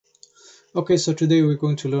Okay, so today we're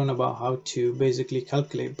going to learn about how to basically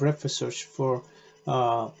calculate breadth search for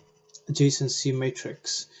adjacency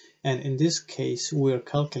matrix. And in this case, we're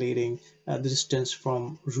calculating the distance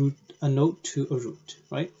from a node to a root,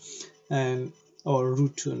 right? And or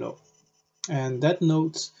root to a node. And that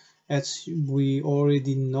nodes, as we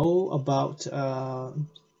already know about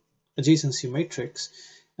adjacency matrix,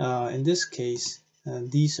 in this case,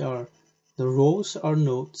 these are the rows are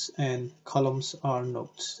nodes and columns are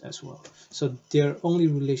nodes as well. So their only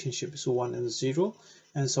relationship is 1 and 0.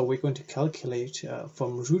 And so we're going to calculate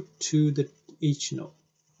from root to each node.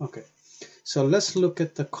 Okay, so let's look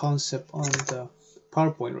at the concept on the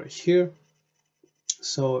PowerPoint right here.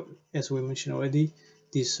 So as we mentioned already,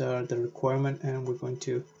 these are the requirement and we're going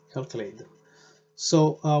to calculate them.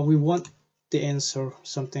 So we want the answer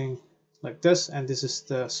something like this, and this is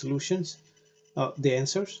the solutions, the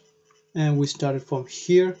answers. And we started from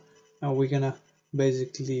here, and we're gonna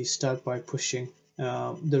basically start by pushing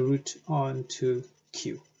the root onto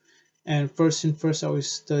Q. And first thing first,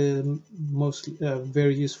 always the most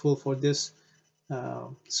very useful for this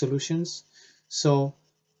solutions. So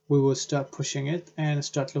we will start pushing it and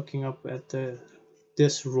start looking up at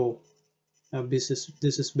this row. This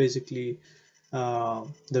is basically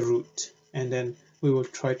the root, and then we will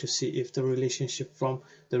try to see if the relationship from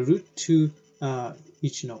the root to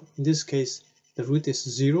each node. In this case, the root is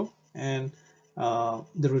 0, and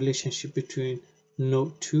the relationship between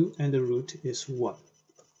node 2 and the root is 1.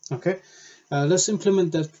 Okay, let's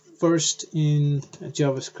implement that first in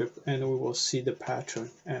JavaScript, and we will see the pattern,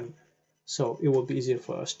 and so it will be easier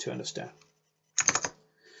for us to understand.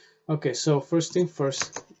 Okay, so first thing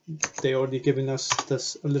first, they already given us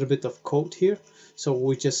this a little bit of code here. So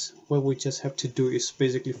what we just have to do is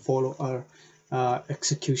basically follow our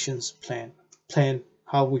executions plan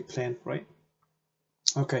how we plan, right?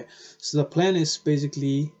 Okay, so the plan is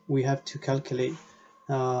basically we have to calculate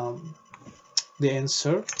the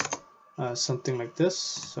answer, something like this.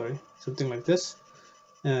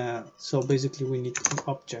 So basically we need an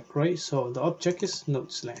object, right? So the object is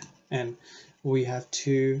nodesLand, and we have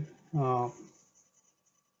to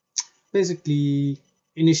basically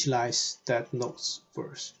initialize that nodes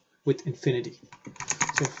first with infinity.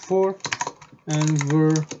 So for and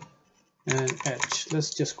var and edge,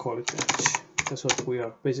 let's just call it edge. That's what we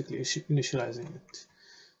are basically initializing it.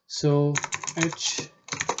 So edge,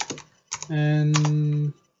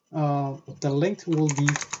 and the length will be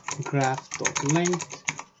graph.length,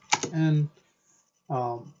 and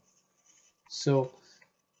so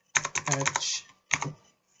edge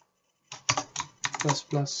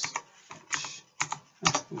plus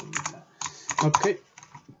edge. Okay,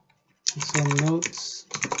 so nodes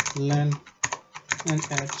len and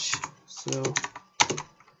edge, so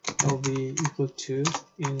will be equal to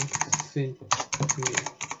infinity.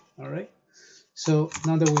 All right, so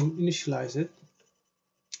now that we initialize it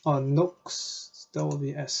on nodes, that will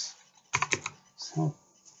be s. So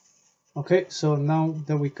okay, so now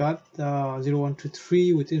that we got 0 1 2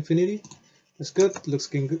 3 with infinity, that's good,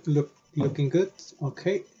 looking good.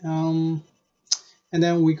 Okay, and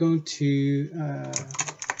then we're going to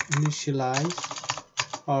initialize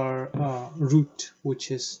our root,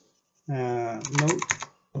 which is node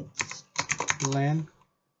len,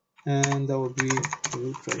 and that will be the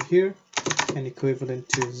root right here, and equivalent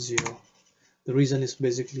to 0. The reason is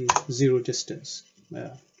basically 0 distance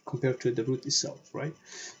compared to the root itself, right?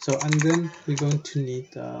 So, and then we're going to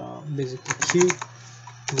need basically Q,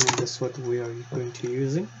 and that's what we are going to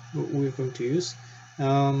use.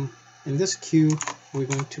 In this Q, we're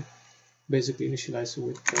going to basically initialize it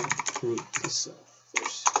with the root itself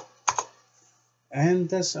first, and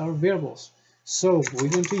that's our variables. So we're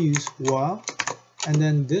going to use while, and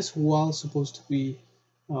then this while is supposed to be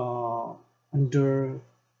under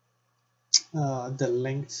the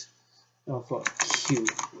length of Q,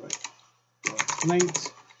 right?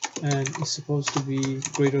 Length, and it's supposed to be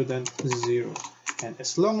greater than 0, and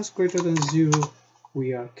as long as greater than 0,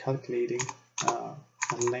 we are calculating the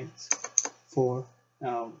length for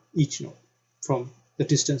each node from the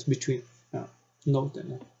distance between node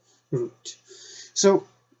and root. So,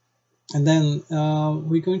 and then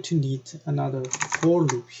we're going to need another for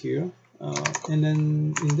loop here, and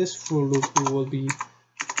then in this for loop we will be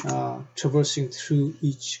traversing through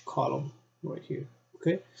each column right here.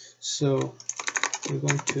 Okay, so we're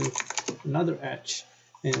going to another edge,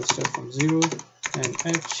 and it'll start from 0, and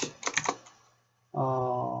edge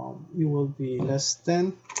it will be less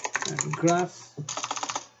than, and graph,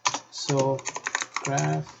 so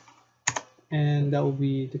graph, and that will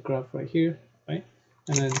be the graph right here, right?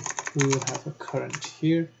 And then we will have a current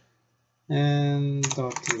here, and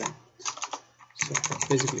dot length. so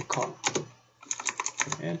basically column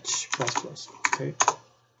h plus plus. Okay,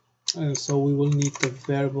 and so we will need the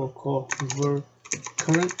variable called var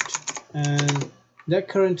current, and that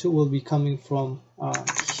current will be coming from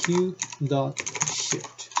q dot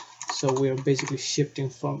shift. So we are basically shifting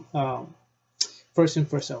from first in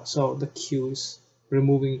first out, so the q is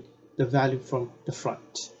removing the value from the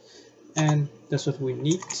front, and that's what we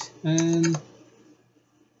need. And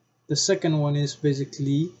the second one is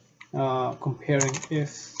basically comparing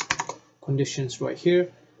if conditions right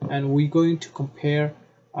here, and we're going to compare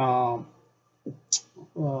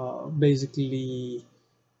basically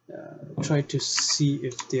try to see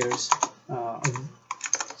if there's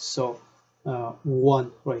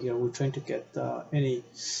one right here. We're trying to get any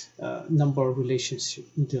number relationship,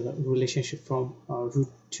 the relationship from root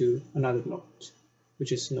to another node,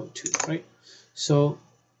 which is node 2, right? So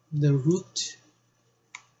the root,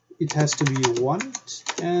 it has to be 1,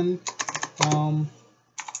 and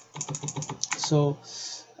so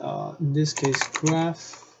in this case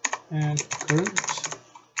graph and current,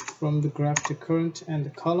 from the graph to current, and the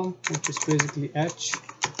column, which is basically h,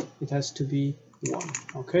 it has to be 1.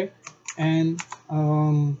 Okay, and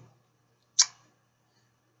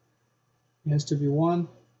it has to be 1,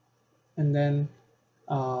 and then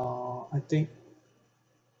I think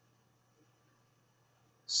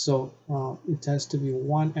so it has to be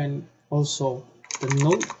 1, and also the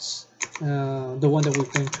nodes, the one that we're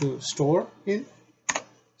going to store in,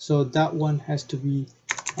 so that one has to be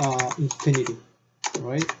infinity,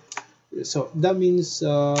 right? So that means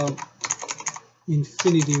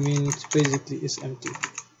infinity means basically is empty,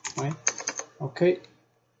 right? Okay,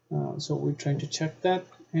 so we're trying to check that,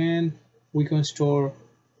 and we're going to store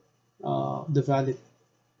the valid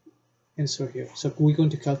answer here. So we're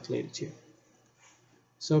going to calculate it here.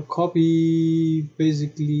 So copy,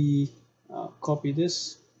 basically copy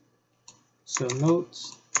this, so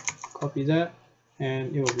nodes, copy that,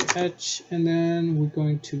 and it will be h, and then we're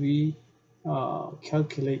going to be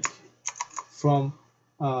calculate from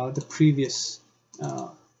the previous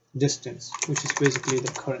distance, which is basically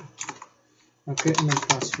the current. Okay, and then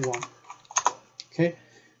plus 1. Okay,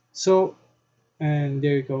 so, and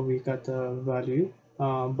there you go, we got the value,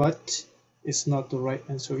 but it's not the right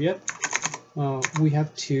answer yet. We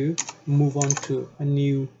have to move on to a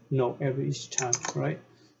new node every each time, right?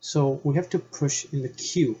 So we have to push in the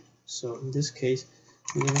queue. So in this case,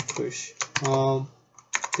 we're going to push the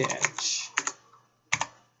edge.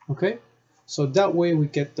 Okay, so that way we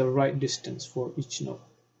get the right distance for each node.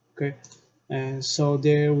 Okay, and so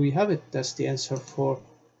there we have it. That's the answer for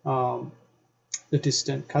the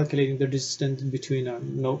distance, calculating the distance between a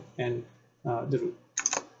node and the root.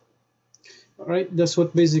 All right, that's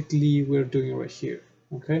what basically we're doing right here.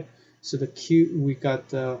 Okay, so the Q, we got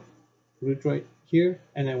the root right here,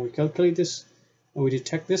 and then we calculate this, and we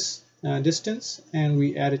detect this distance, and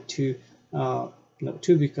we add it to node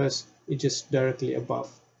 2 because it's just directly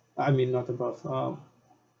above. I mean, not above.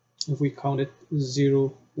 If we count it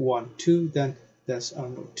 0, 1, 2, then that's our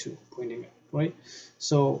node 2 pointing at, right?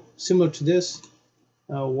 So similar to this,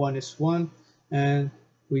 1 is 1, and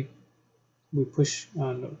we push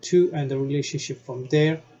node 2, and the relationship from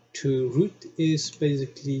there to root is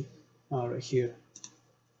basically right here,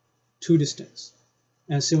 2 distance.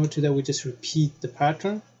 And similar to that, we just repeat the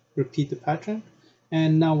pattern,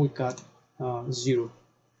 and now we got 0.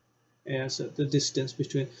 And so the distance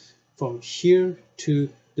between from here to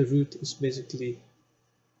the root is basically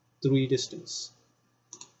 3 distance.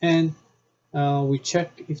 And we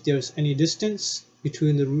check if there's any distance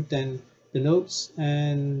between the root and the nodes,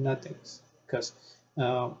 and nothing, because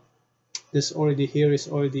this already here is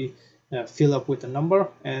already filled up with a number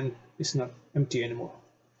and it's not empty anymore.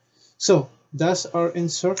 So that's our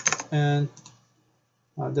answer, and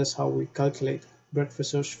that's how we calculate breadth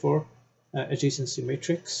search for adjacency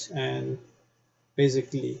matrix, and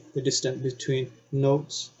basically the distance between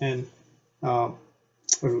nodes and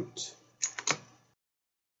root.